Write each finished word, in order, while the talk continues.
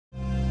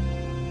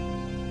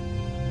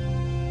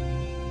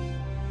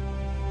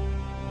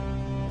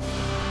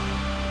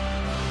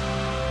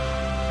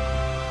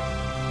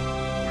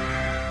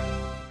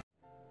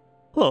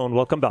Hello and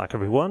welcome back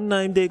everyone,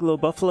 I'm Day-Glo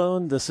Buffalo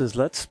and this is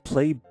Let's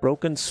Play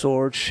Broken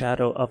Sword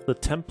Shadow of the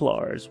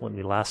Templars. When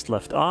we last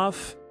left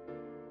off,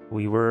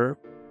 we were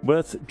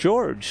with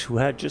George, who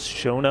had just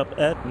shown up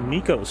at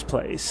Nico's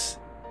place.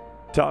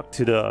 Talked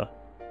to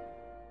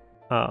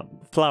the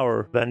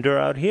flower vendor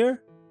out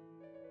here,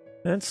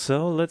 and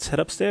so let's head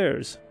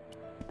upstairs.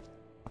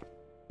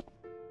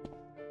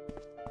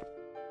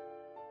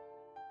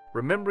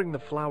 Remembering the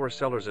flower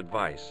seller's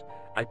advice,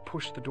 I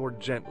pushed the door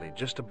gently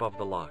just above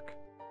the lock.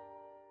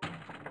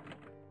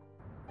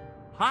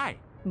 Hi.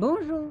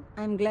 Bonjour.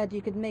 I'm glad you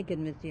could make it,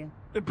 monsieur.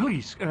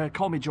 Please,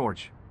 call me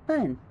George.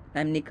 Fine.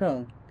 I'm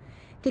Nicole.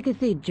 Take a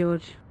seat,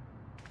 George.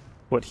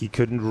 What, he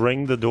couldn't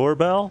ring the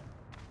doorbell?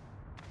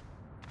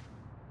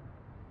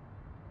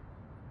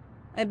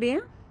 Eh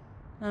bien?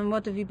 And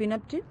what have you been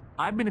up to?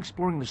 I've been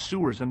exploring the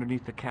sewers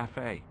underneath the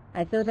cafe.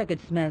 I thought I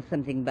could smell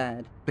something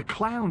bad. The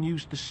clown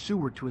used the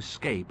sewer to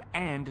escape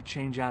and to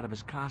change out of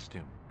his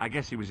costume. I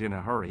guess he was in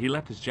a hurry. He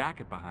left his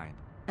jacket behind.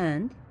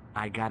 And?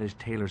 I got his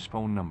tailor's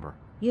phone number.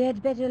 You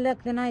had better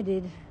luck than I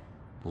did.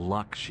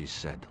 Luck, she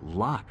said.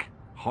 Luck.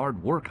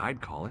 Hard work,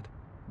 I'd call it.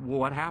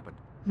 What happened?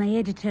 My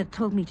editor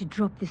told me to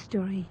drop this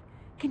story.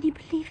 Can you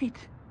believe it?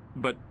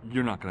 But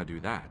you're not going to do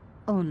that.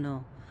 Oh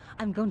no.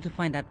 I'm going to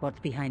find out what's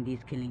behind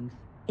these killings.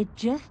 It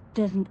just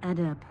doesn't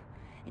add up.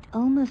 It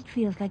almost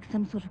feels like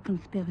some sort of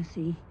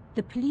conspiracy.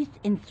 The police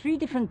in 3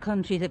 different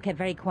countries have kept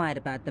very quiet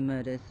about the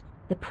murders.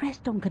 The press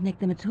don't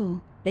connect them at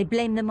all. They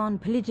blame them on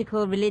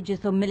political,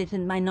 religious, or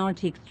militant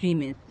minority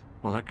extremists.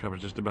 Well, that covers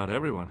just about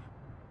everyone.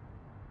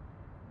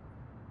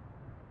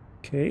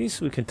 Okay,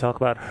 so we can talk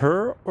about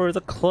her or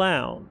the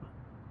clown.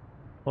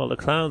 Well, the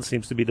clown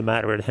seems to be the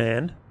matter at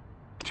hand.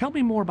 Tell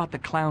me more about the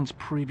clown's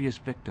previous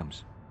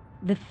victims.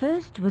 The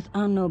first was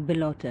Arnaud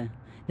Bellotta,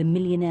 the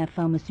millionaire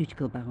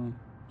pharmaceutical baron.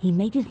 He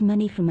made his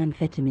money from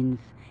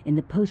amphetamines in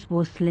the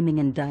post-war slimming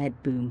and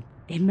diet boom.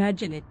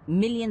 Imagine it,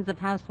 millions of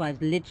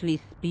housewives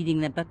literally speeding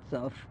their butts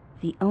off.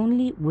 The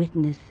only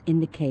witness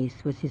in the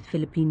case was his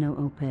Filipino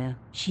au pair.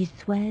 She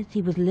swears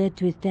he was lured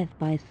to his death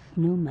by a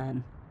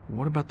snowman.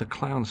 What about the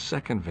clown's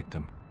second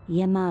victim?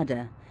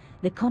 Yamada,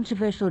 the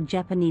controversial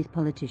Japanese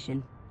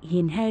politician. He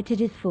inherited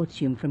his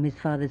fortune from his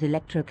father's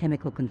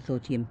electrochemical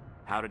consortium.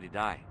 How did he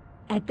die?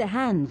 At the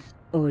hands,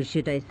 or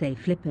should I say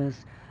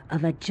flippers,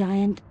 of a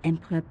giant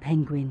emperor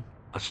penguin.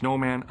 A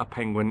snowman, a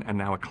penguin, and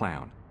now a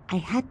clown. I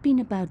had been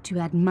about to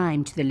add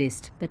mine to the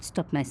list, but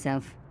stopped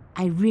myself.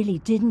 I really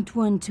didn't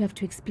want to have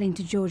to explain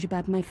to George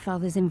about my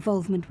father's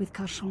involvement with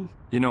Cachon.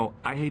 You know,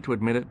 I hate to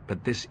admit it,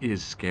 but this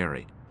is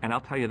scary. And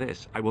I'll tell you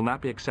this, I will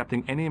not be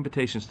accepting any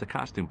invitations to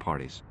costume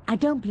parties. I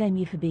don't blame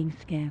you for being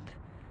scared.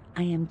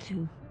 I am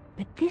too.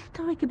 But this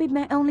story could be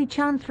my only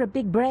chance for a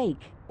big break.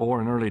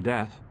 Or an early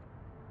death.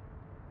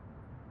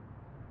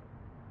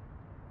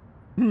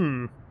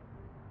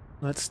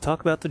 Let's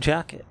talk about the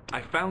jacket. I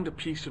found a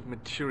piece of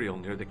material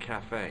near the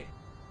cafe.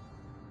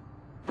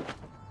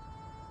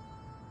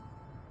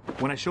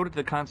 When I showed it to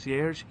the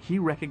concierge, he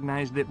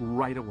recognized it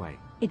right away.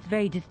 It's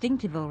very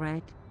distinctive, all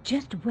right.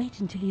 Just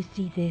wait until you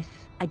see this.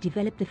 I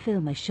developed a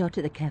film I shot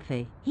at the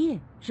cafe. Here,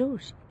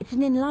 George. It's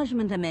an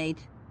enlargement I made.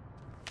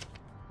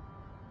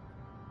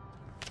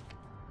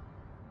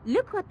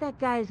 Look what that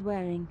guy's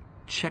wearing.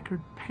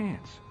 Checkered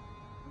pants.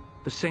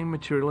 The same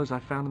material as I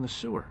found in the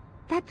sewer.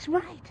 That's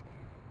right.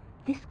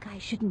 This guy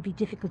shouldn't be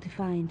difficult to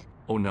find.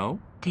 Oh no?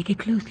 Take a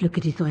close look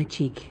at his right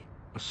cheek.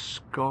 A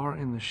scar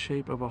in the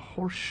shape of a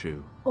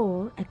horseshoe.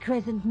 Or a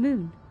crescent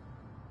moon.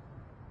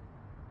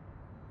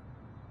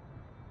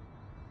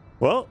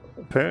 Well,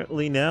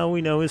 apparently now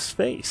we know his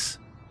face.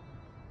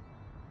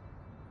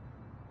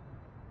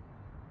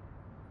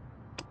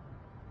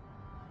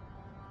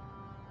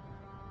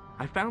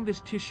 I found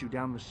this tissue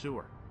down the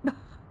sewer.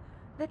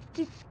 That's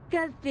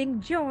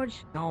disgusting,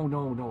 George.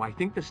 No. I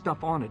think the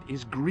stuff on it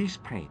is grease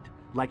paint,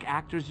 like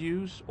actors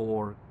use,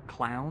 or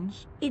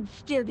clowns. It's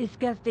still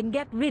disgusting.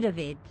 Get rid of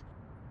it.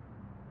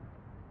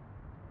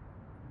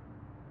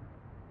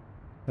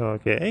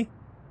 Okay.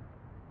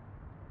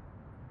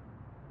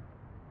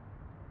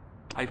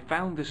 I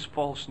found this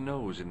false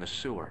nose in the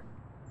sewer.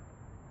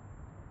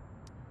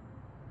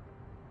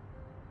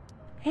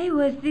 Hey,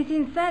 what's this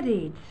inside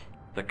it?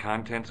 The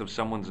contents of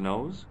someone's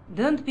nose?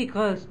 Don't be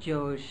gross,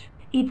 George.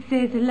 It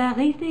says La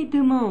Risée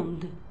du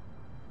Monde.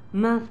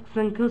 Masks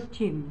and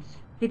costumes.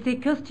 It's a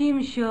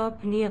costume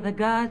shop near the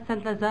Gare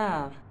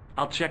Saint-Lazare.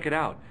 I'll check it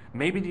out.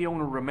 Maybe the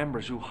owner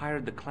remembers who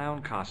hired the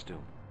clown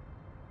costume.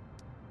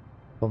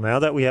 Well, now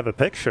that we have a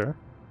picture...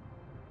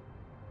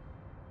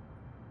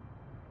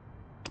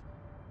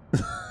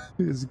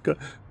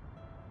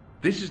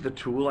 This is the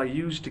tool I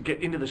used to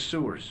get into the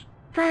sewers.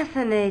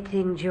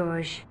 Fascinating,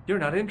 George. You're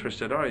not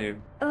interested, are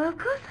you? Oh, of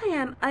course I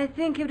am. I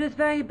think it was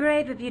very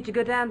brave of you to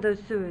go down those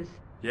sewers.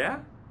 Yeah?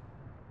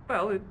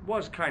 Well, it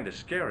was kind of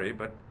scary,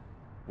 but...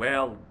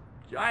 Well,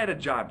 I had a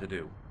job to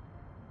do.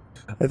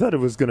 I thought it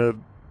was gonna...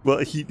 Well,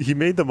 he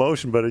made the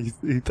motion, but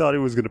he thought he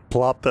was gonna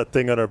plop that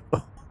thing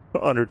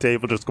on her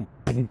table, just go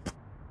boom.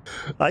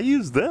 I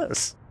used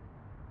this.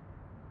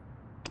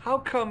 How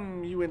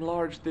come you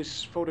enlarged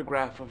this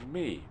photograph of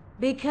me?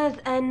 Because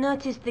I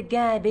noticed the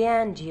guy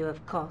behind you,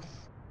 of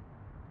course.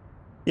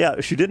 Yeah,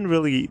 she didn't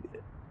really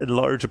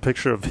enlarge a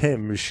picture of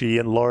him. She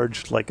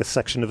enlarged, like, a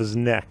section of his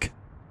neck.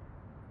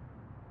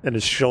 And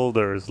his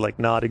shoulders, like,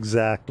 not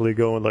exactly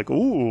going like,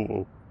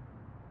 ooh.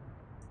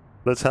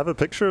 Let's have a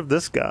picture of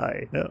this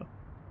guy. No.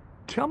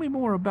 Tell me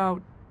more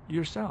about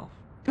yourself.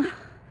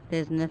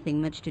 There's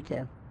nothing much to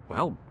tell.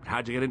 Well,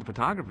 how'd you get into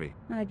photography?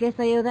 I guess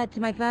I owe that to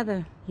my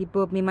father. He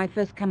bought me my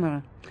first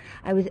camera.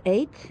 I was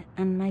 8,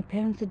 and my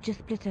parents had just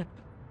split up.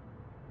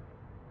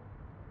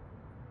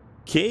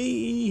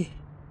 Okay.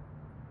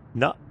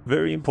 Not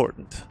very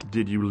important.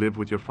 Did you live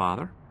with your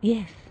father?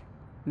 Yes.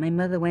 My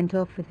mother went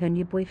off with her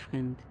new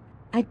boyfriend.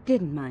 I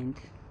didn't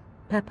mind.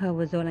 Papa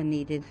was all I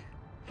needed.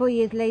 4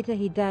 years later,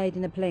 he died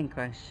in a plane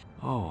crash.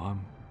 Oh,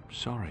 I'm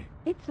sorry.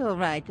 It's all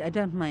right. I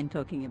don't mind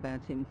talking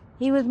about him.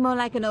 He was more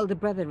like an older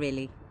brother,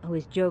 really.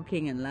 Always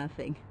joking and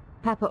laughing.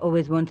 Papa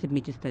always wanted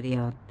me to study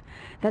art.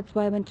 That's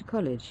why I went to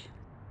college.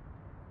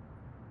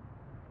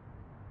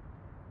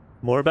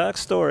 More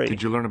backstory.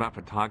 Did you learn about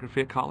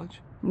photography at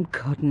college?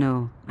 God,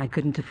 no. I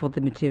couldn't afford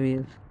the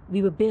materials.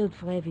 We were billed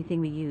for everything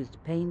we used.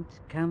 Paint,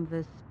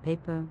 canvas,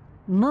 paper.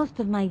 Most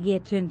of my year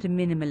turned to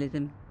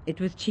minimalism.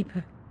 It was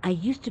cheaper. I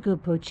used to go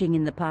poaching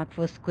in the park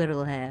for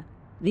squirrel hair.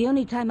 The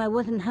only time I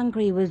wasn't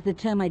hungry was the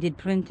term I did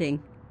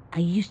printing. I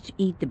used to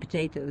eat the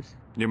potatoes.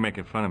 You're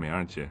making fun of me,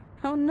 aren't you?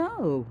 Oh,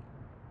 no.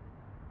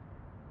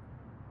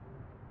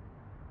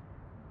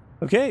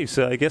 Okay,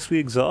 so I guess we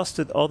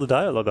exhausted all the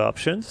dialogue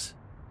options.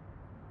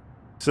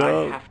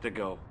 So, I have to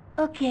go.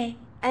 Okay,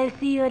 I'll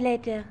see you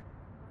later.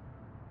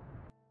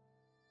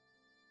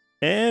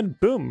 and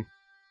boom,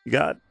 he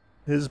got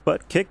his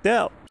butt kicked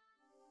out.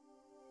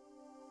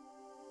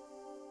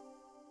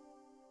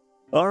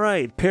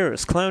 Alright,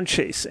 Paris, clown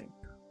chasing.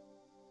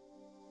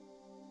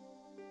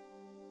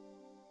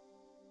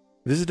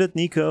 Visited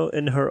Nico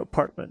in her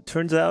apartment.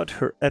 Turns out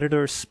her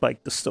editor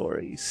spiked the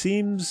story.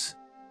 Seems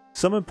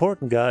some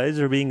important guys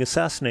are being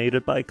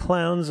assassinated by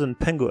clowns and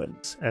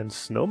penguins, and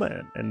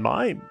snowmen and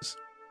mimes,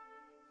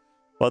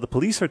 while the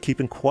police are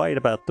keeping quiet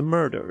about the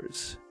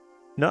murders.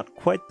 Not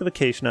quite the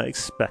vacation I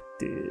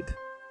expected.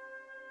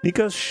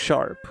 Nico's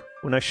sharp.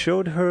 When I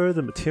showed her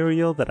the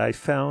material that I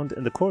found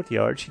in the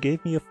courtyard, she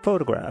gave me a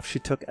photograph she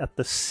took at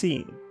the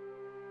scene.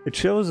 It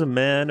shows a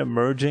man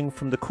emerging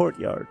from the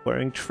courtyard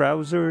wearing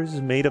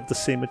trousers made of the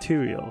same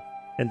material,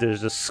 and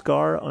there's a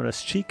scar on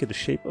his cheek in the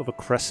shape of a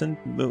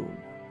crescent moon.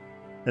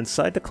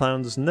 Inside the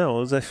clown's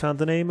nose, I found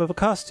the name of a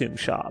costume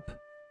shop,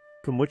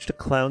 from which the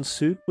clown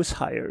suit was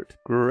hired.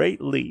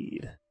 Great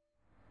lead.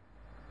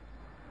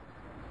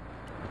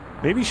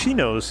 Maybe she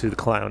knows who the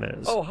clown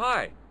is. Oh,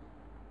 hi.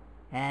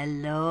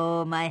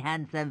 Hello, my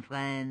handsome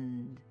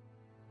friend.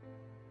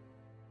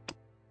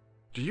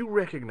 Do you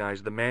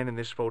recognize the man in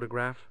this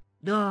photograph?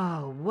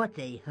 Oh, what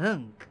a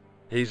hunk.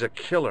 He's a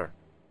killer.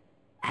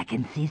 I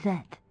can see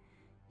that.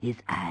 His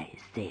eyes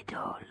say it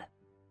all.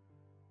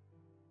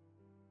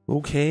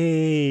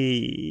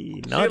 Okay.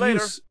 See you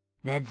later.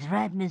 That's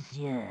right,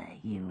 monsieur,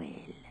 you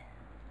will.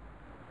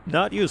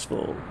 Not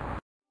useful.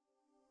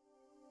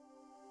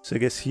 So I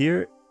guess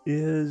here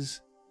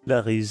is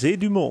La Risée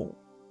du Monde.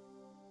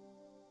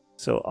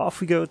 So off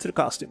we go to the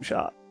costume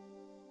shop.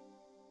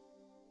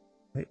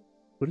 Wait,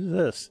 what is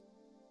this?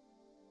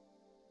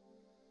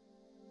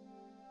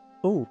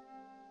 Oh.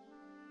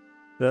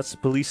 That's the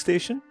police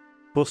station?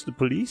 Poste de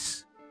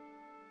police?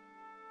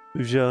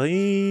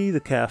 Boucherie, the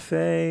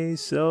cafe,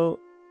 so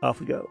off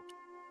we go.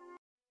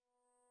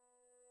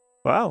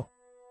 Wow.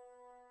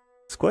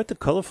 It's quite the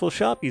colorful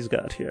shop he's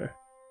got here.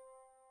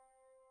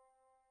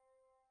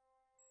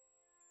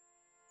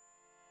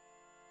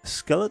 A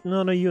skeleton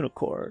on a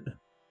unicorn.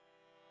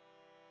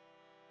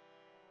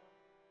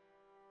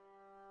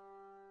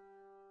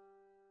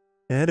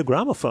 And a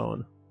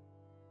gramophone.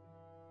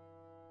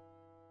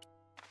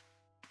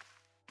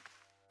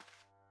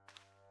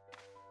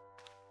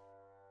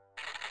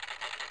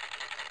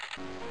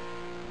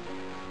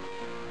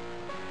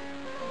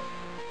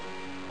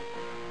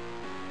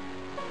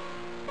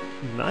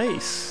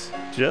 Nice.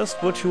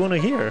 Just what you want to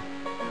hear.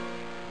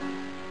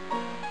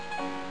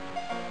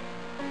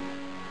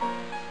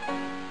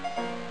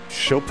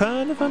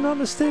 Chopin, if I'm not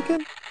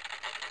mistaken?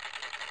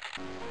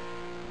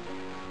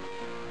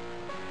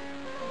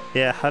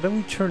 Yeah, how do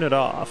we turn it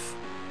off?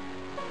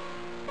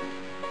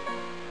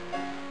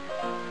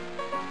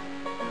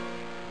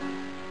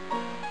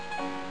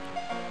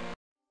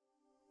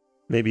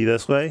 Maybe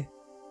this way?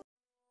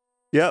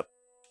 Yep.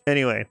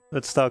 Anyway,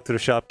 let's talk to the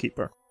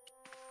shopkeeper.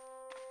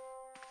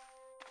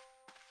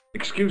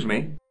 Excuse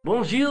me.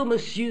 Bonjour,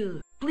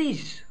 monsieur.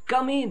 Please,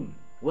 come in.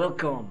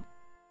 Welcome.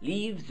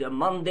 Leave the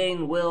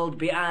mundane world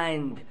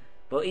behind,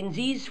 for in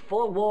these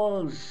four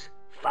walls,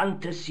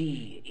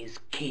 fantasy is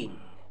king.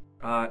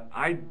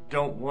 I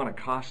don't want a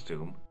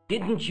costume.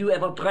 Didn't you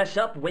ever dress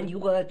up when you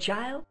were a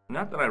child?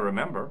 Not that I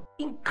remember.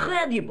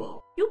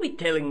 Incredible! You'll be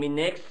telling me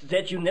next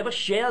that you never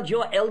shared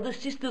your elder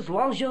sister's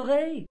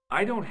lingerie.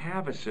 I don't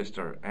have a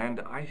sister, and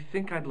I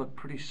think I'd look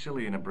pretty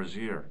silly in a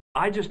brassiere.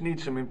 I just need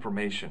some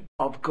information.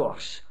 Of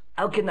course.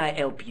 How can I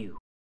help you?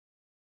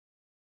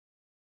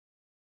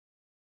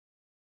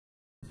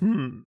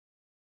 Well,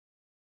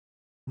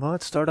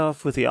 let's start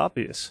off with the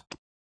obvious.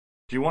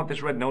 Do you want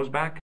this red nose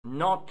back?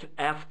 Not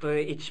after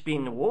it's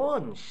been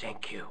worn,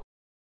 thank you.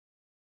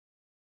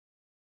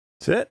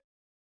 That's it?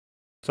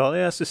 That's all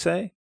he has to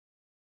say?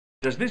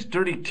 Does this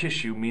dirty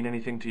tissue mean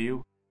anything to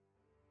you?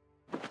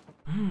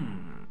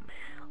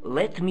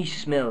 Let me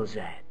smell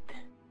that.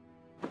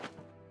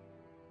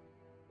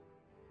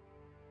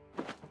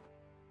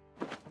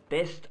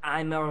 Best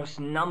Imers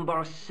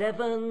number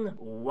 7,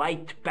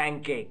 white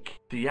pancake.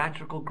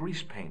 Theatrical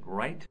grease paint,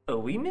 right?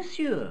 Oui,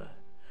 monsieur.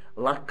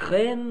 La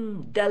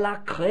crème de la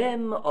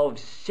crème of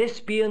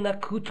Thespian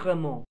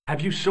accoutrement. Have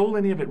you sold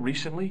any of it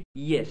recently?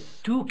 Yes,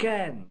 2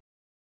 cans.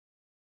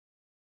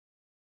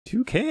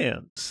 2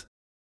 cans.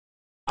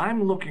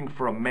 I'm looking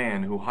for a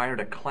man who hired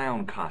a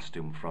clown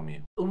costume from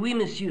you. Oui,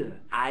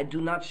 monsieur. I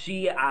do not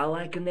see how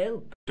I can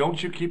help.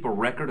 Don't you keep a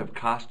record of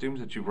costumes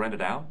that you've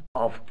rented out?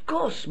 Of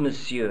course,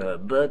 monsieur,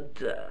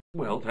 but...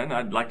 Well, then,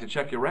 I'd like to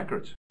check your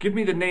records. Give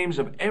me the names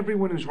of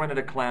everyone who's rented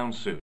a clown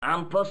suit.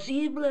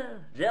 Impossible.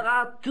 There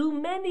are too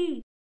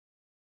many.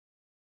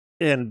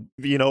 And,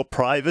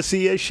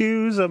 privacy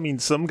issues? I mean,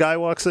 some guy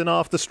walks in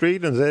off the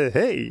street and says,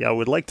 hey, I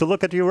would like to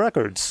look at your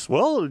records.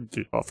 Well,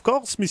 of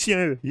course,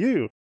 monsieur,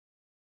 you.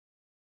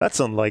 That's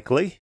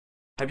unlikely.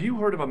 Have you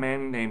heard of a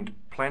man named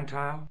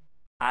Plantile?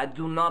 I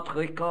do not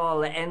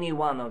recall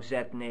anyone of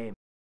that name.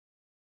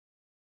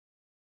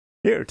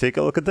 Here, take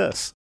a look at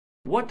this.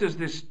 What does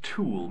this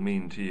tool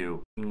mean to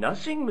you?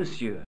 Nothing,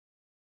 monsieur.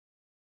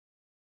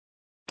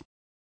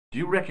 Do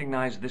you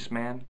recognize this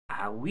man?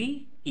 Ah,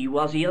 oui. He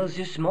was here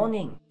this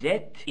morning.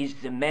 That is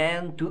the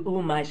man to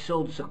whom I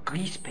sold the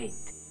grease paint.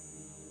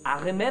 I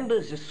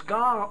remember the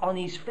scar on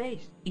his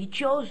face. He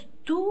chose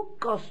 2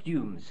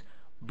 costumes.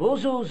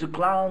 Bozo the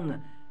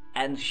clown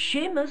and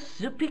Seamus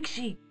the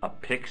pixie. A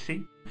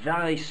pixie?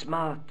 Very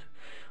smart.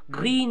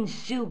 Green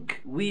silk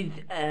with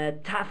a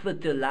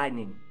taffeta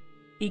lining.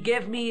 He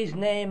gave me his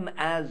name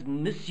as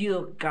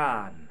Monsieur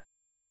Khan.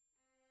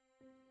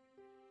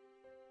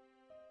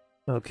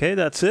 Okay,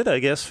 that's it, I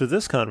guess, for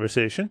this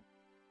conversation.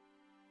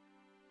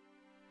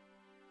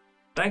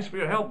 Thanks for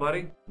your help,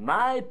 buddy.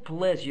 My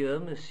pleasure,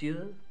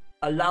 monsieur.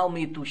 Allow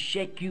me to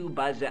shake you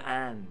by the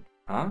hand.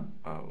 Huh?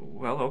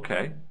 Well,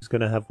 okay. He's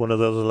gonna have one of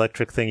those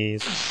electric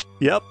thingies.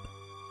 Yep.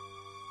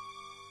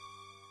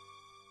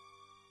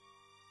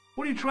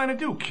 What are you trying to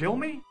do, kill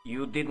me?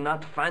 You did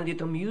not find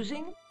it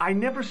amusing? I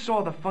never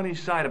saw the funny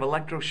side of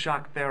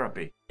electroshock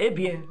therapy. Eh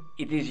bien,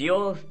 it is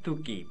yours to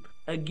keep.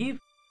 A gift?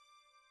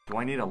 Do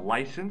I need a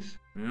license?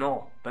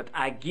 No, but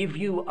I give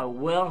you a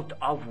word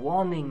of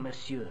warning,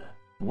 monsieur.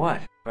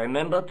 What?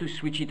 Remember to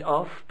switch it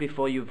off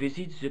before you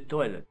visit the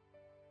toilet.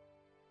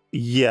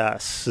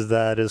 Yes,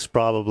 that is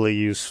probably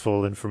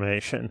useful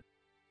information.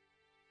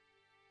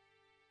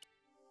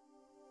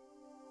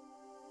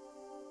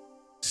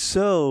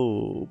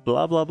 So,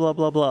 blah blah blah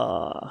blah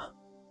blah.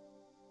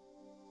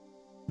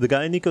 The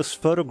guy Nico's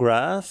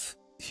photograph,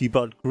 he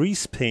bought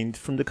grease paint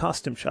from the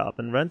costume shop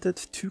and rented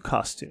 2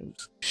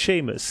 costumes.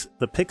 Seamus,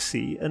 the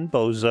pixie, and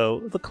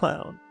Bozo, the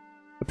clown.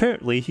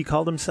 Apparently, he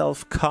called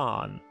himself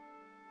Khan.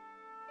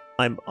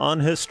 I'm on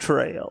his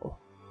trail.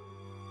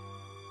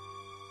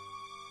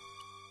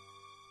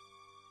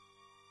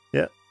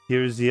 Yeah,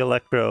 here's the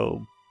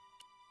electro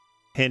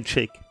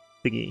handshake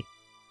thingy.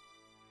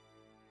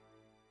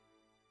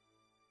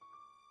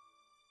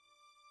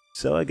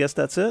 So I guess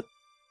that's it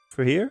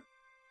for here.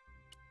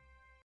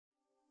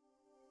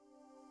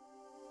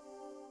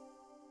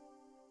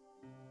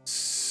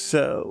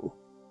 So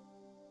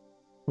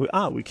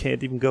we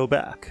can't even go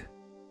back.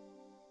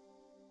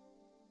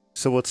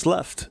 So what's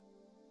left?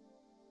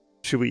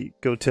 Should we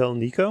go tell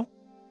Nico?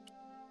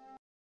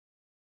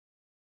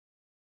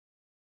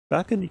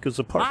 Back in Nico's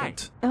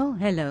apartment. Hi. Oh,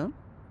 hello.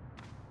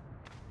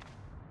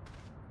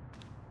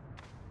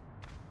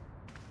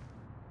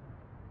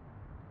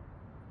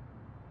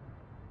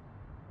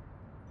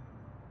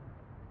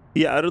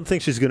 Yeah, I don't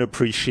think she's gonna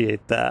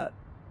appreciate that.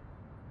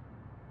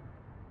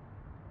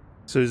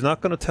 So he's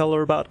not gonna tell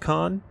her about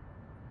Khan?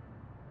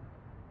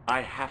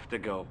 I have to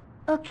go.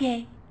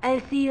 Okay,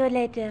 I'll see you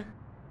later.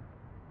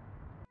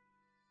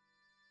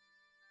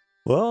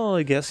 Well,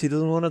 I guess he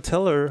doesn't want to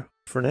tell her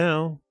for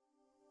now.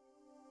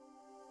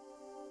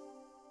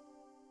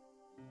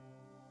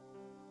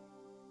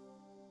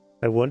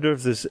 I wonder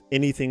if there's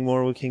anything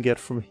more we can get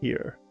from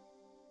here.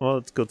 Well,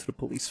 let's go to the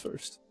police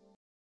first.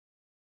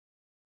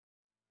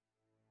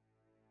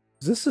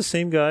 Is this the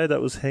same guy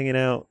that was hanging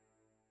out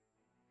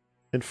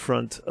in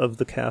front of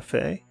the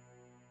cafe?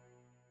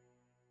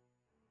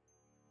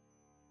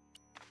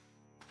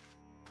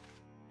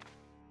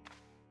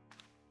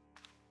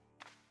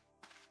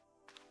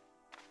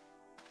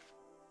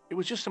 It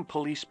was just some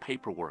police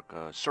paperwork,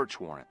 a search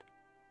warrant.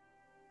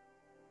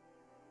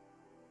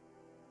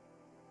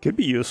 Could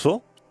be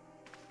useful.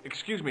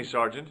 Excuse me,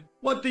 Sergeant.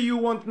 What do you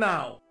want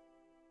now?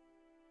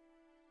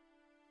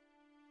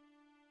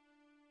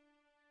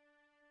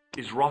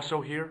 Is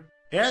Rosso here?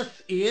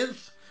 Yes, he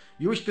is.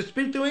 You wish to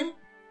speak to him?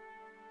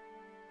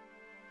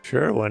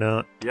 Sure, why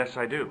not? Yes,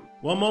 I do.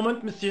 One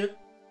moment, monsieur.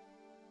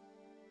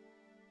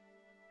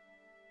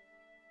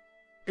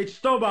 It's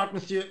Stobart,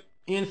 monsieur.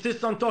 He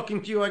insists on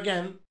talking to you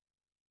again.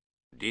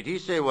 Did he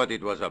say what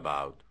it was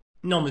about?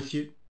 No,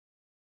 monsieur.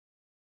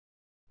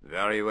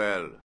 Very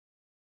well.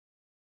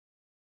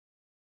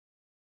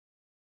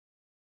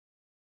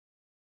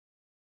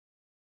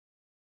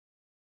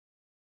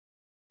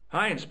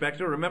 Hi,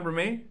 Inspector. Remember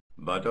me?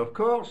 But of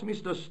course,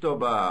 Mr.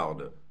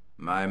 Stobart.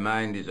 My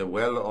mind is a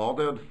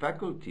well-ordered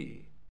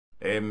faculty.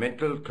 A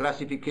mental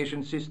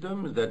classification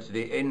system that's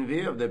the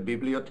envy of the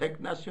Bibliothèque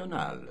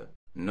Nationale.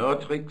 No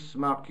tricks,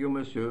 mark you,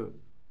 monsieur.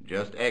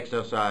 Just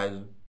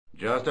exercise.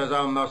 Just as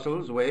our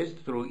muscles waste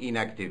through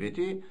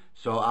inactivity,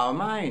 so our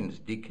minds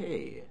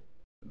decay.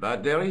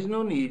 But there is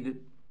no need.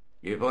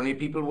 If only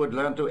people would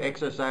learn to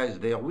exercise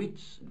their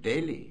wits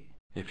daily.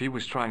 If he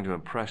was trying to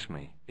impress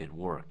me, it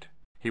worked.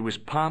 He was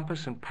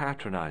pompous and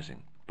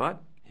patronizing,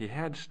 but he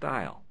had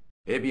style.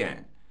 Eh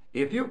bien,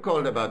 if you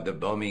called about the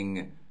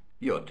bombing,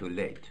 you're too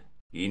late.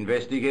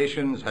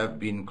 Investigations have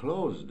been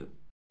closed.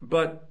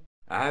 But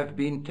Have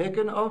been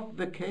taken off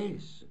the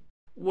case.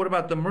 what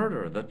about the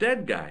murderer, the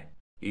dead guy?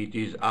 It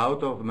is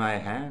out of my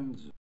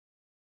hands.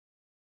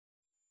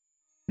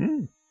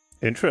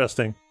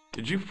 Interesting.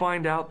 Did you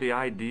find out the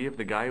ID of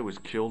the guy who was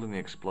killed in the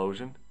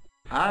explosion?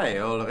 I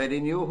already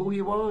knew who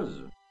he was.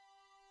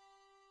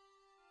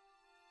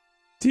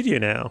 Did you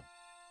now?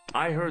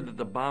 I heard that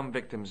the bomb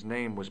victim's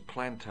name was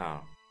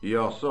Plantar.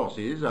 Your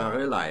sources are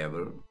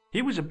reliable.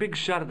 He was a big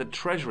shot at the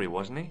Treasury,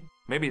 wasn't he?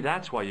 Maybe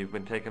that's why you've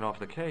been taken off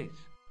the case.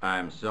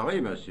 I'm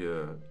sorry,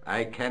 monsieur.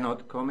 I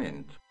cannot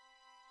comment.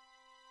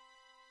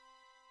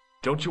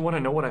 Don't you want to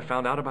know what I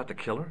found out about the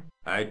killer?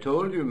 I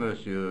told you,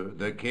 monsieur,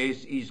 the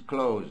case is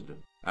closed.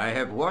 I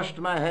have washed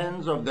my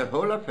hands of the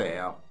whole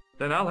affair.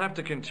 Then I'll have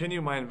to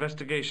continue my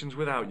investigations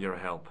without your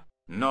help.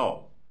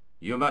 No.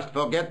 You must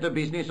forget the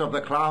business of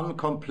the Crown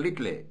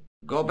completely.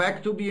 Go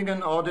back to being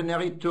an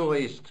ordinary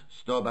tourist,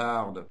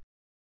 Stobart.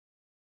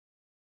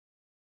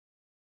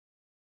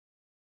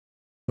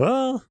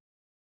 Well,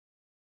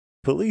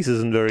 police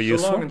isn't very So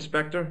useful. long,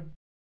 Inspector.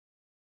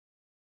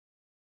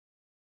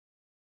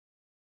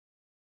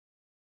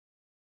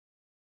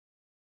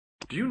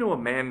 Do you know a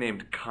man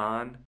named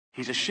Khan?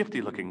 He's a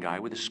shifty-looking guy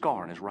with a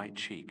scar on his right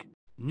cheek.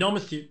 No,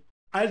 monsieur.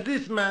 Has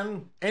this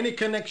man any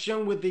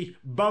connection with the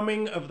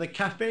bombing of the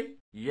cafe?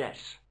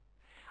 Yes.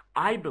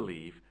 I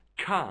believe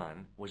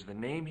Khan was the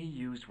name he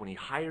used when he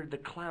hired the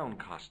clown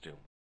costume.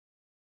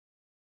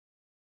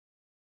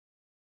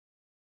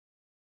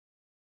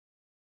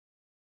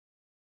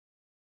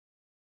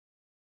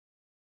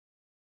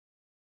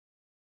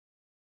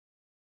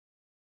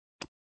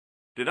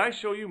 Did I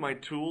show you my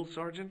tool,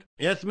 Sergeant?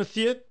 Yes,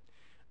 monsieur.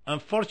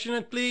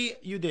 Unfortunately,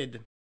 you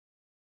did.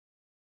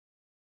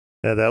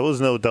 Yeah, that was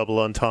no double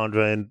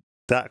entendre in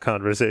that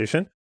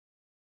conversation.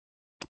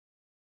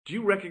 Do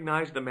you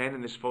recognize the man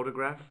in this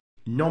photograph?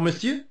 No,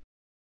 monsieur.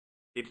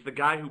 It's the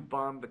guy who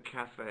bombed the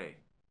cafe.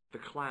 The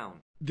clown.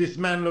 This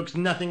man looks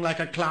nothing like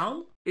a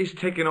clown. He's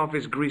taken off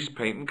his grease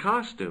paint and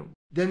costume.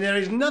 Then there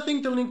is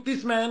nothing to link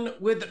this man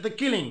with the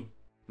killing.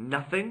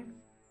 Nothing?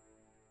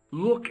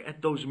 Look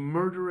at those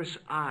murderous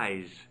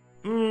eyes.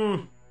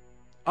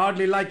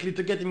 Hardly likely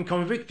to get him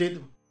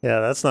convicted. Yeah,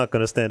 that's not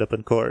going to stand up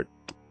in court.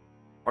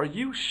 Are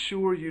you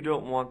sure you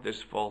don't want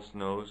this false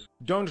nose?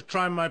 Don't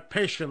try my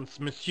patience,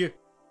 monsieur.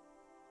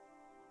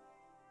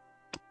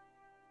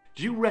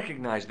 Do you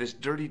recognize this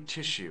dirty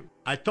tissue?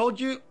 I told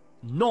you,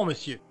 no,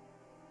 monsieur.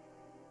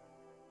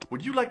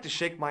 Would you like to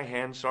shake my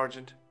hand,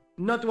 Sergeant?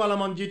 Not while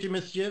I'm on duty,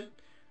 monsieur.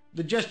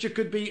 The gesture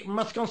could be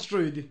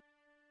misconstrued.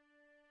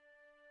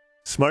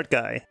 Smart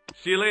guy.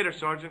 See you later,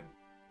 Sergeant.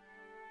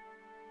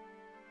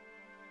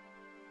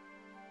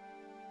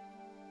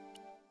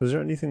 Was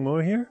there anything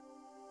more here?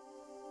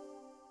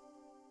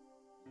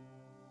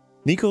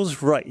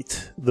 Nico's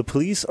right. The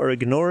police are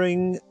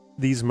ignoring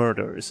these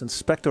murders.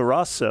 Inspector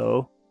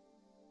Rosso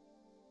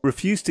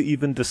refused to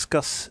even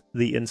discuss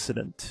the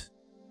incident.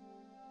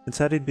 Since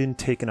that had been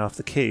taken off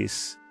the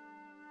case,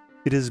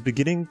 it is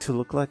beginning to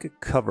look like a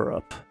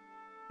cover-up.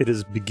 It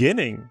is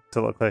beginning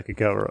to look like a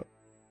cover-up.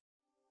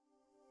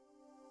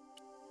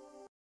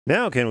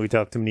 Now can we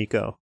talk to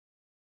Nico?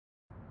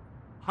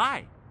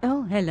 Hi.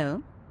 Oh,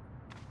 hello.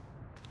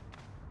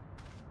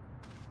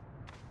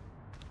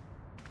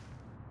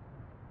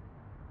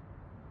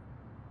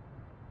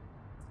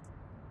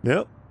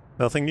 Nope,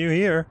 nothing new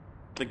here.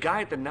 The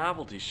guy at the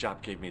novelty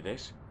shop gave me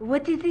this.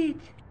 What is it?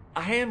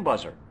 A hand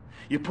buzzer.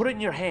 You put it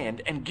in your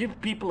hand and give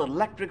people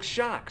electric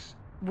shocks.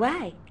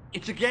 Why?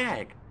 It's a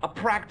gag. A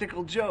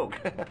practical joke.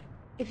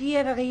 If you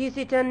ever use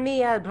it on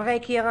me, I'll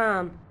break your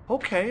arm.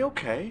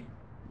 Okay.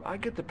 I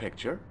get the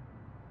picture.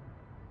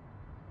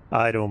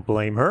 I don't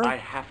blame her. I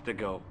have to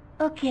go.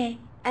 Okay,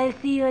 I'll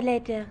see you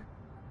later.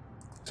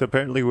 So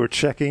apparently we're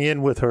checking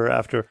in with her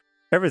after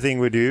everything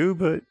we do,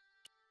 but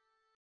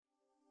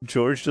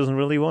George doesn't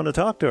really want to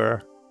talk to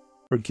her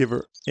or give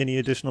her any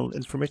additional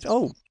information.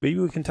 Oh, maybe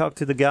we can talk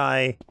to the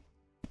guy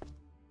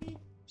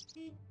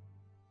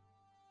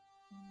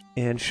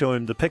and show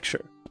him the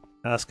picture.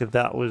 Ask if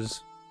that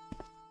was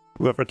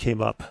whoever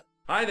came up.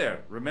 Hi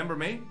there. Remember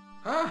me?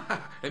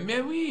 Ah,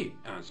 mais oui,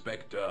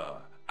 Inspector.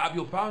 Have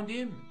you found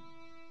him?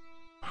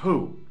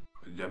 Who?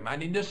 The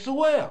man in the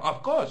sewer,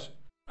 of course.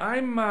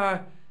 I'm,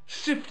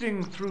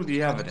 sifting through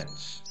the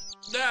evidence.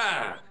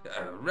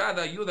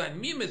 Rather you than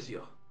me,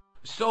 monsieur.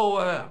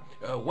 So,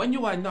 when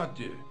you are not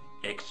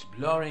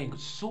exploring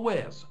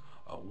sewers,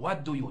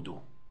 what do you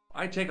do?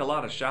 I take a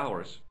lot of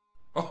showers.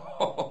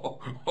 Oh,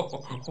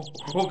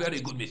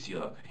 very good,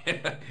 monsieur.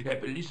 A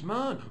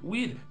policeman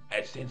with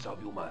a sense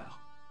of humor.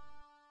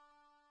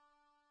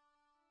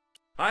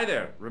 Hi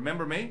there,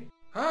 remember me?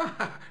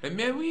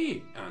 Mais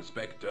oui,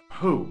 Inspector.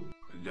 Who?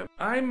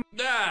 I'm...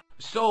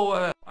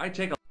 So, I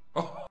take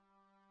a...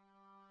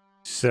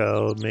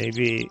 So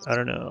maybe, I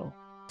don't know,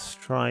 let's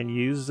try and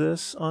use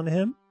this on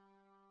him?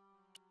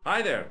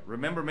 Hi there,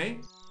 remember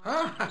me?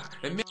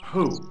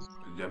 Who?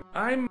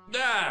 I'm...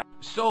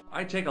 So,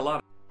 I take a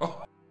lot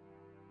of...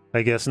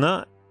 I guess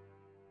not.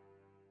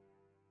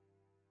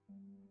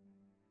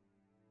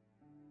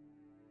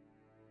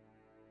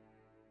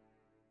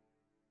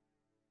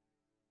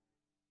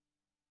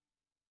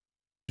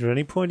 Is there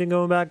any point in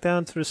going back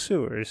down to the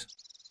sewers?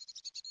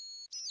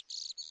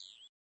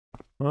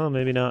 Well,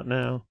 maybe not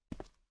now.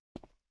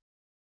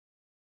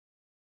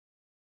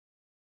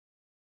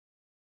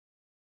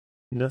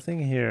 Nothing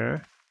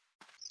here.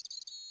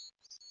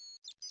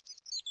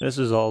 This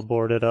is all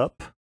boarded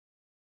up.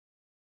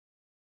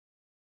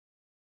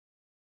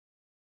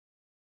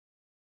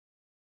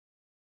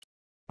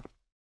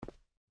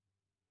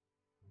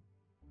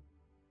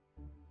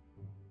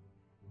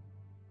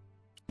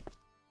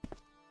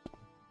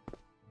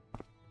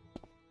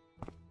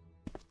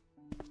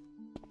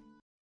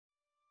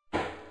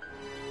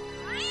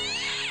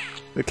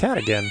 The cat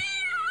again.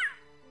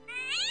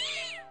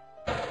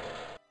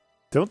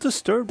 Don't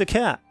disturb the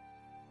cat.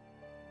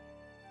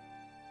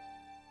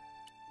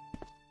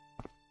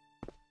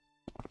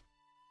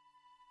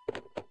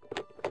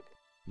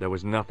 There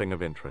was nothing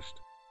of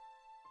interest.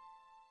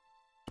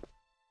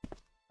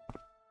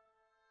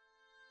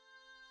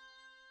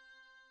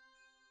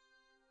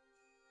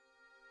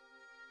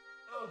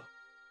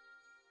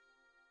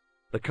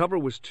 The cover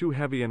was too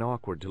heavy and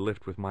awkward to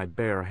lift with my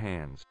bare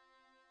hands.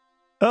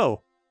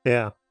 Oh,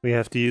 yeah, we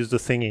have to use the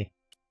thingy.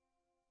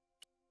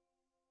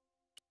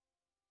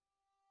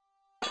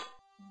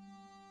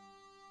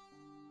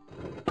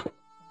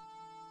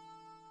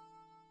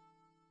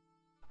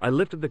 I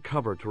lifted the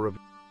cover to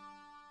reveal...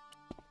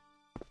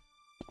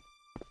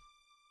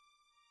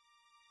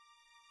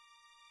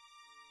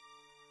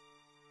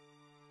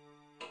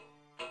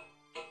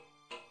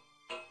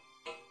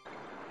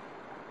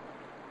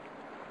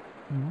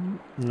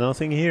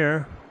 Nothing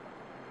here.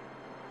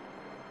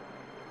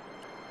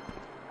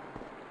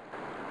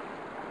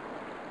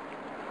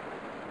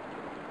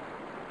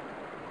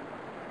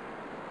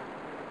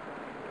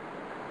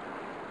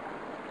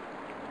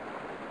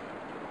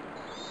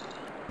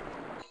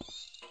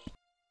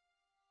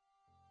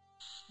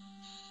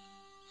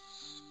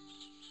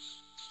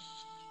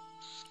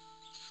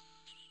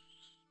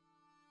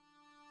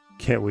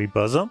 Can't we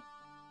buzz them?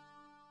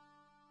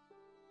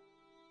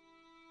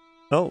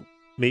 Oh,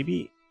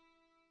 maybe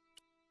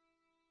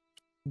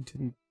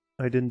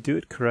I didn't do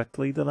it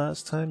correctly the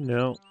last time?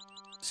 No.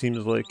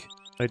 Seems like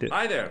I did.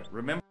 Hi there,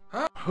 remember?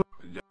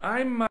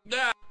 I'm...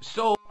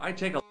 So, I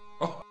take a...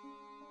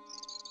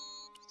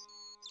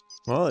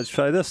 Well, let's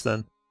try this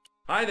then.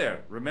 Hi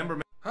there, remember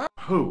me?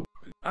 Who?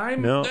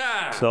 I'm... No,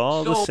 it's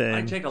all the same.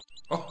 I take a...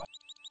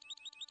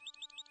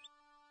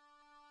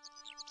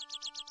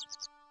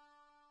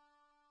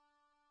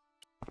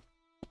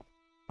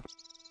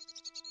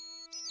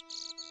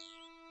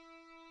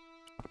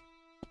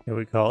 Can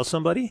we call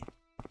somebody?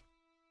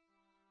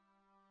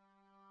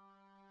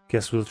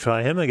 Guess we'll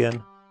try him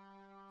again.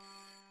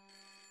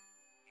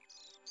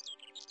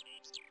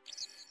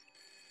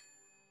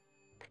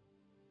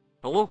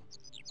 Hello?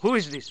 Who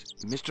is this?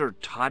 Mr.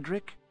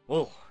 Todrick?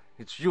 Oh,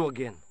 it's you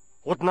again.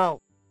 What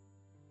now?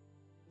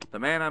 The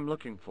man I'm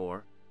looking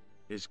for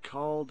is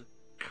called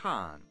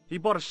Khan. He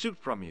bought a suit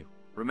from you,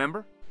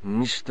 remember?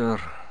 Mr.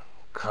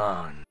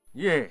 Khan.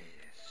 Yes,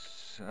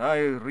 I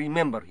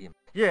remember him.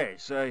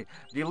 Yes, I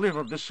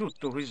delivered the suit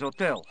to his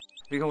hotel.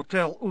 The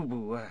Hotel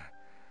Ubu.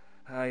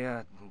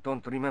 I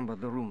don't remember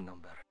the room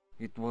number.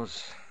 It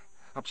was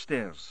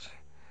upstairs.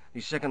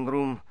 The second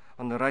room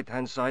on the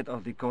right-hand side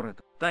of the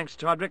corridor. Thanks,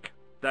 Todrick.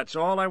 That's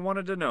all I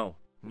wanted to know.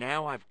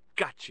 Now I've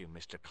got you,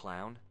 Mr.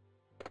 Clown.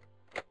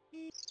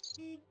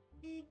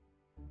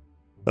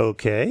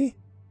 Okay.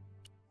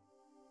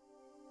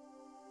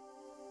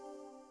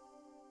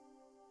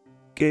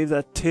 Gave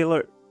that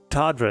tailor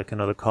Todrick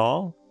another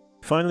call.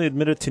 Finally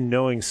admitted to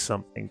knowing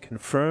something.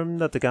 Confirmed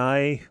that the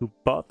guy who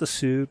bought the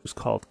suit was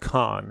called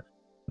Khan.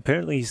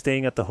 Apparently he's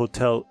staying at the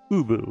Hotel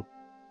Ubu.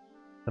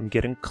 I'm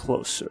getting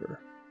closer.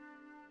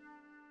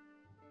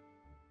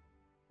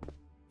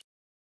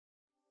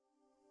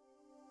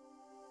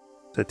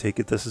 I take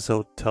it this is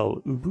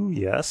Hotel Ubu?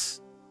 Yes.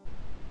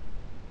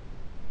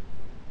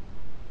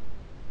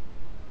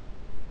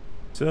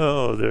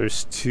 So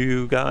there's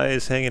two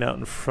guys hanging out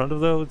in front of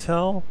the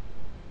hotel.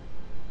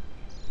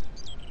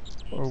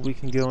 Or we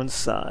can go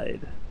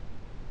inside.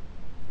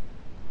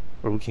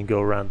 Or we can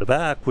go around the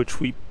back, which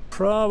we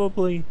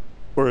probably...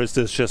 Or is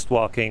this just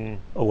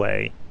walking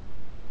away?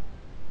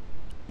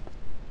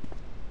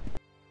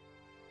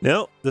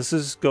 No, this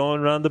is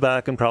going around the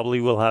back, and probably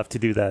we'll have to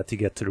do that to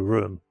get to the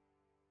room.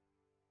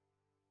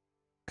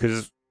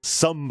 Because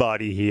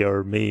somebody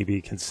here maybe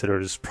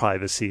considers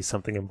privacy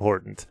something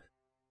important.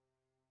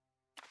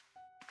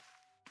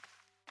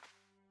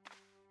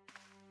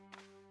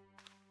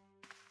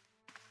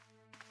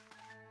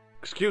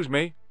 Excuse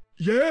me.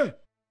 Yeah?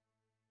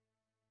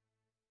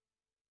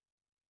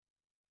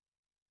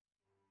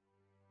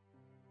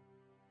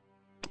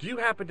 Do you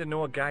happen to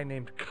know a guy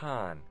named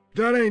Khan?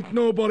 That ain't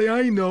nobody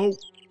I know.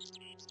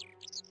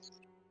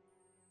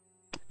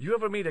 You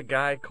ever meet a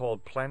guy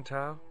called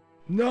Plantow?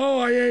 No,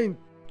 I ain't.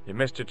 You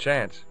missed your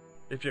chance.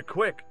 If you're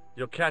quick,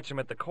 you'll catch him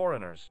at the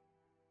coroner's.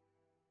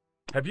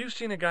 Have you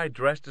seen a guy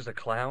dressed as a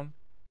clown?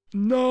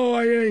 No,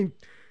 I ain't.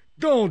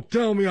 Don't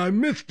tell me I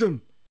missed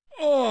him.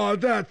 Oh,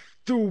 that's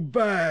too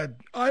bad.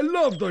 I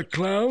love the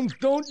clowns,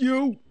 don't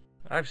you?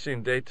 I've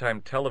seen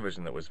daytime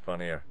television that was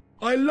funnier.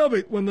 I love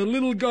it when the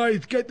little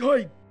guys get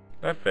hurt.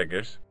 That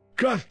figures.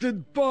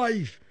 Custard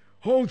pies,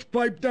 hose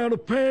pipe down the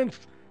pants,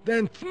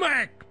 then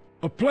smack!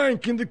 A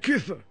plank in the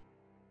kisser.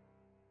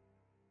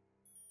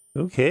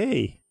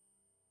 Okay.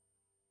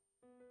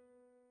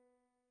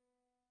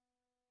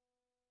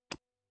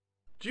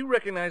 Do you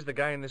recognize the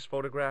guy in this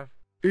photograph?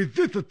 Is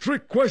this a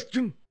trick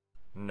question?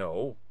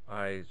 No,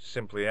 I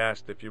simply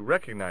asked if you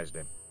recognized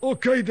him.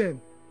 Okay then.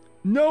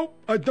 Nope,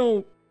 I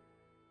don't.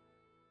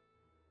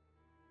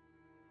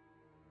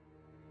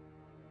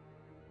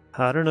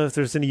 I don't know if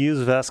there's any use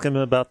of asking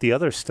him about the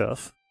other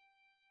stuff.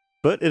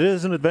 But it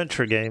is an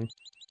adventure game.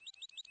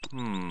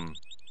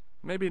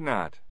 Maybe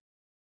not.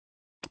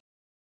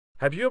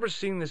 Have you ever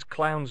seen this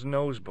clown's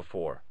nose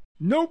before?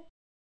 Nope.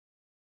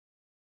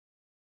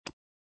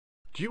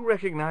 Do you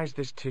recognize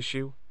this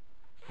tissue?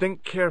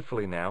 Think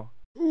carefully now.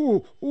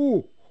 Ooh,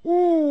 ooh,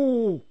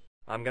 ooh.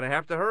 I'm gonna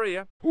have to hurry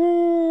you.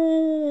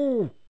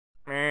 Ooh.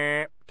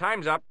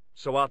 Time's up,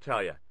 so I'll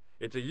tell you.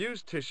 It's a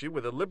used tissue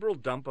with a liberal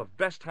dump of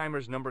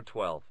Bestheimer's number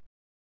 12.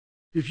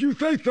 If you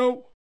say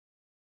so.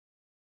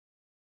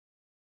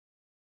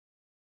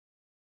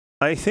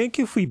 I think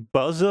if we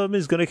buzz him,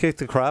 he's gonna kick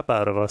the crap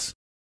out of us.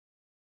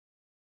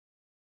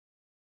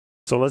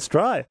 So let's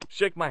try.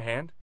 Shake my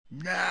hand.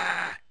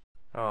 Nah.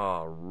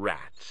 Oh,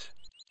 rats.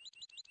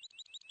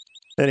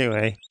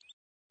 Anyway.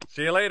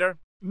 See you later.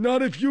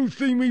 Not if you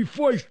see me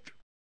first.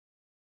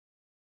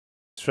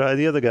 Let's try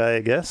the other guy,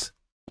 I guess.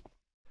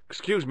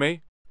 Excuse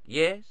me.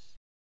 Yes?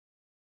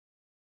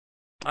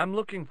 I'm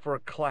looking for a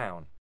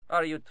clown.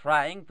 Are you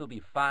trying to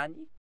be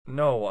funny?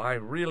 No, I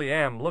really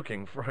am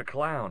looking for a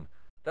clown.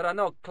 There are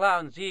no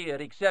clowns here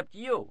except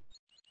you.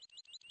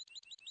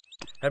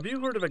 Have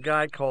you heard of a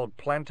guy called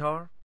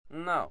Plantar?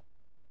 No.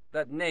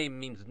 That name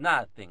means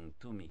nothing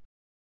to me.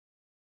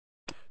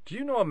 Do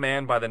you know a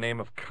man by the name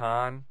of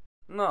Khan?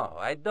 No,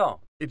 I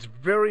don't. It's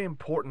very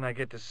important I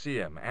get to see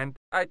him, and...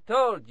 I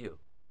told you.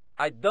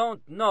 I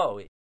don't know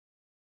it.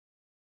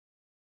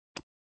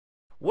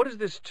 What does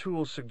this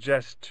tool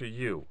suggest to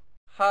you?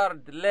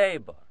 Hard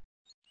labor.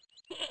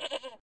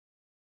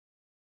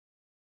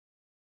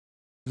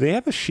 Do they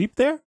have a sheep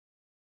there?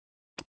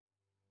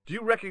 Do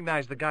you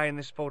recognize the guy in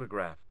this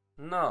photograph?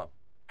 No,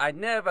 I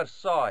never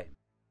saw him.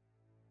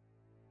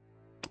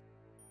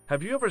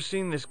 Have you ever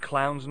seen this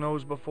clown's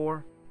nose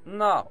before?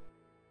 No.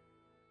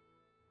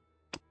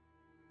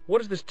 What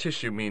does this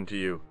tissue mean to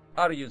you?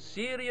 Are you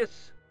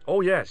serious?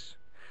 Oh, yes.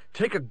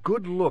 Take a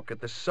good look at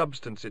the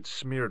substance it's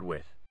smeared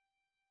with.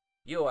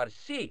 You are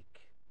sick.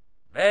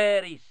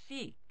 Very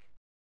sick.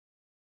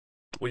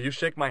 Will you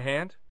shake my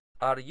hand?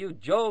 Are you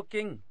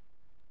joking?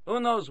 Who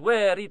knows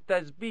where it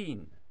has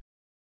been?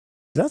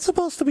 Is that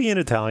supposed to be an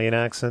Italian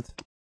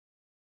accent?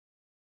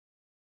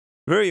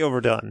 Very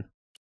overdone.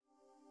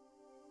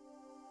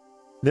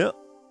 No.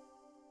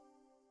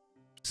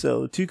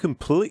 So, two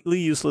completely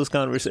useless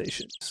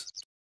conversations.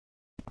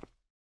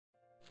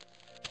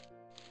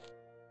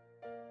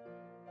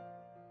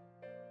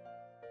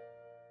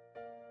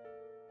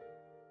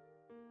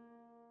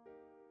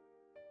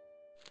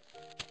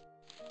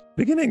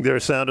 Beginning there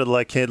sounded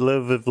like can't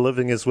live if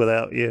living is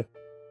without you.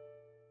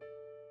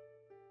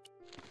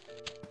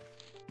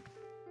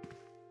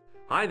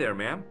 Hi there,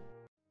 ma'am.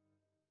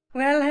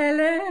 Well,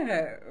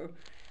 hello.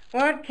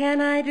 What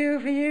can I do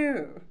for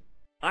you?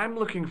 I'm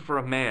looking for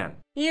a man.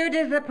 You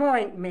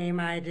disappoint me,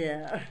 my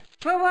dear.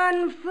 For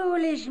one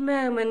foolish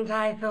moment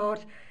I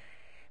thought...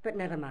 But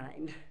never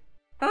mind.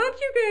 Aren't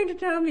you going to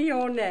tell me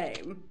your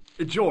name?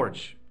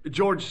 George.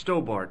 George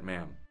Stobart,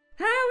 ma'am.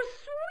 How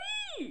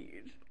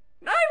sweet!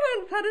 I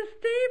once had a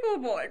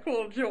stable boy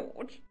called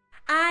George.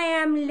 I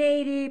am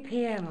Lady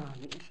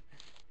Piermont.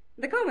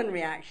 The common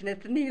reaction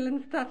is to kneel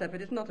and stutter,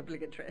 but it's not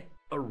obligatory.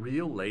 A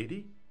real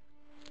lady?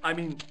 I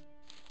mean,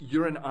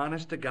 you're an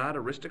honest-to-God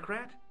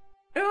aristocrat?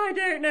 Oh, I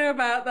don't know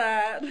about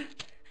that.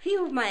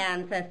 Few of my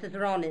ancestors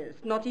are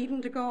honest, not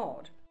even to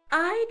God.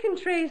 I can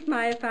trace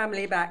my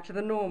family back to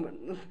the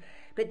Normans,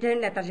 but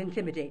don't let that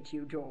intimidate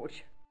you,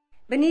 George.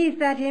 Beneath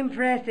that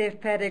impressive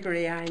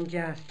pedigree, I'm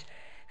just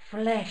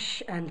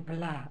flesh and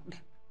blood.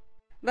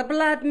 The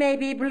blood may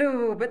be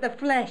blue, but the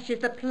flesh is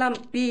the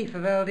plump beef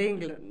of old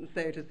England,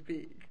 so to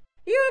speak.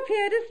 You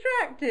appear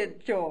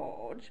distracted,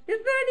 George. Is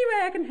there any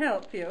way I can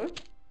help you?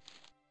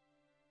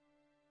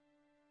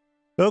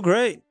 Oh,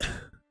 great.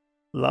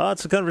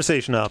 Lots of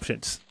conversation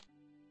options.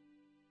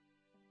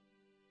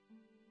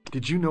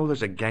 Did you know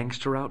there's a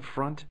gangster out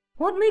front?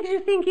 What makes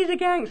you think he's a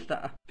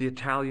gangster? The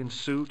Italian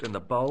suit and the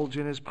bulge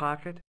in his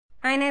pocket?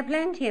 I know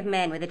plenty of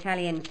men with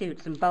Italian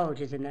suits and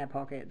bulges in their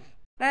pockets.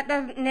 That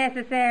doesn't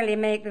necessarily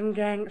make them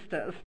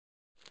gangsters.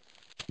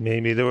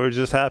 Maybe they were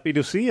just happy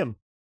to see him.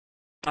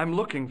 I'm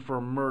looking for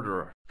a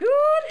murderer. Good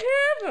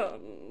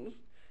heavens!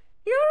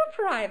 You're a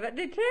private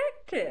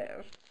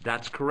detective.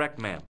 That's correct,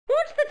 ma'am.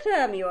 What's the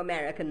term you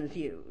Americans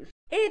use?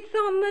 It's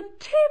on the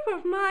tip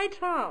of my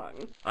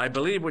tongue. I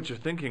believe what you're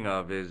thinking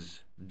of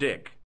is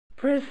Dick.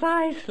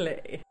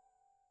 Precisely.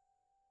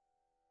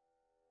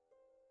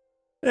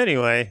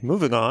 Anyway,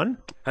 moving on.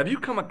 Have you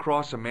come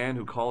across a man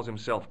who calls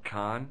himself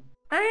Khan?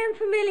 I am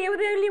familiar with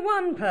only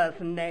one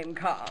person named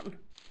Khan.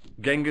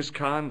 Genghis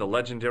Khan, the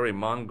legendary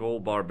Mongol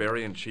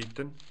barbarian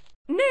chieftain?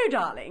 No,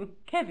 darling.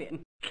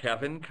 Kevin.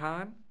 Kevin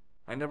Khan?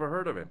 I never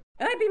heard of him.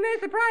 I'd be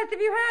most surprised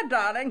if you had,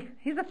 darling.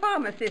 He's a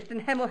pharmacist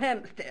in Hemel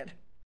Hempstead.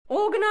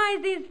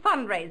 Organises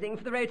fundraising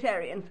for the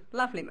Rotarians.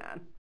 Lovely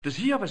man. Does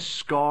he have a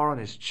scar on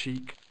his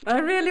cheek? I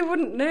really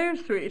wouldn't know,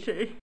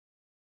 sweetie.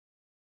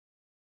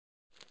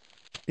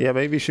 Yeah,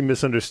 maybe she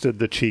misunderstood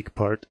the cheek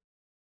part.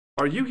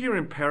 Are you here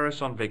in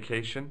Paris on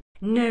vacation?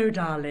 No,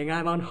 darling,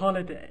 I'm on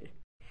holiday.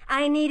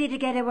 I needed to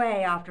get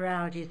away after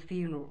Algy's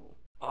funeral.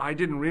 I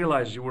didn't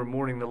realize you were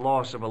mourning the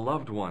loss of a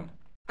loved one.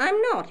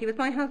 I'm not. He was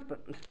my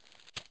husband.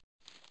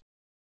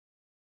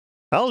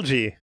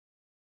 Algy.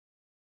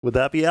 Would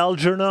that be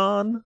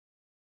Algernon?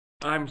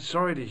 I'm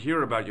sorry to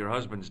hear about your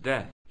husband's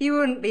death. You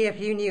wouldn't be if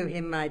you knew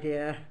him, my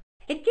dear.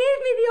 It gave me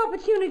the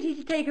opportunity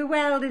to take a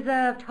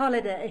well-deserved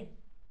holiday.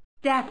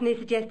 Daphne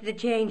suggested a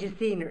change of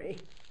scenery.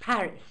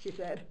 Paris, she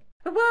said.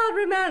 A wild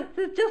romance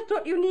is just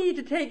what you need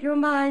to take your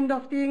mind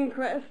off the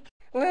inquest.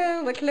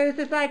 Well, the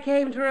closest I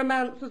came to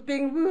romance was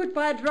being wooed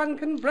by a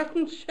drunken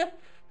Breton chef.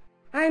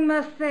 I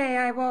must say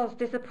I was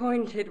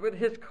disappointed with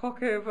his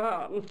coq au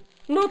vin.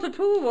 Not at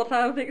all what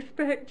I was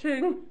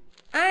expecting.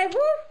 I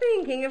was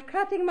thinking of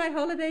cutting my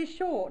holiday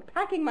short,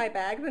 packing my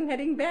bags and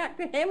heading back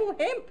to Hemel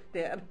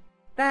Hempstead.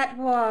 That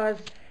was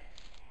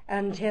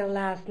until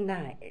last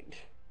night.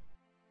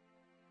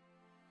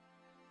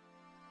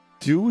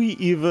 Do we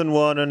even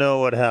want to know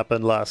what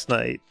happened last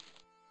night?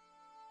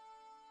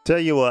 Tell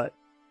you what,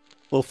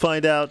 we'll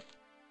find out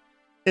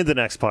in the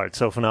next part.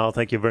 So for now,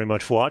 thank you very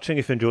much for watching.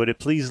 If you enjoyed it,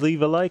 please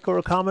leave a like or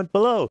a comment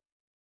below.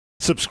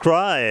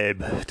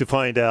 Subscribe to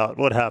find out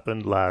what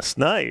happened last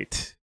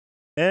night.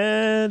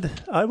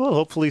 And I will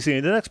hopefully see you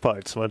in the next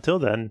part. So until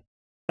then,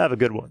 have a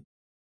good one.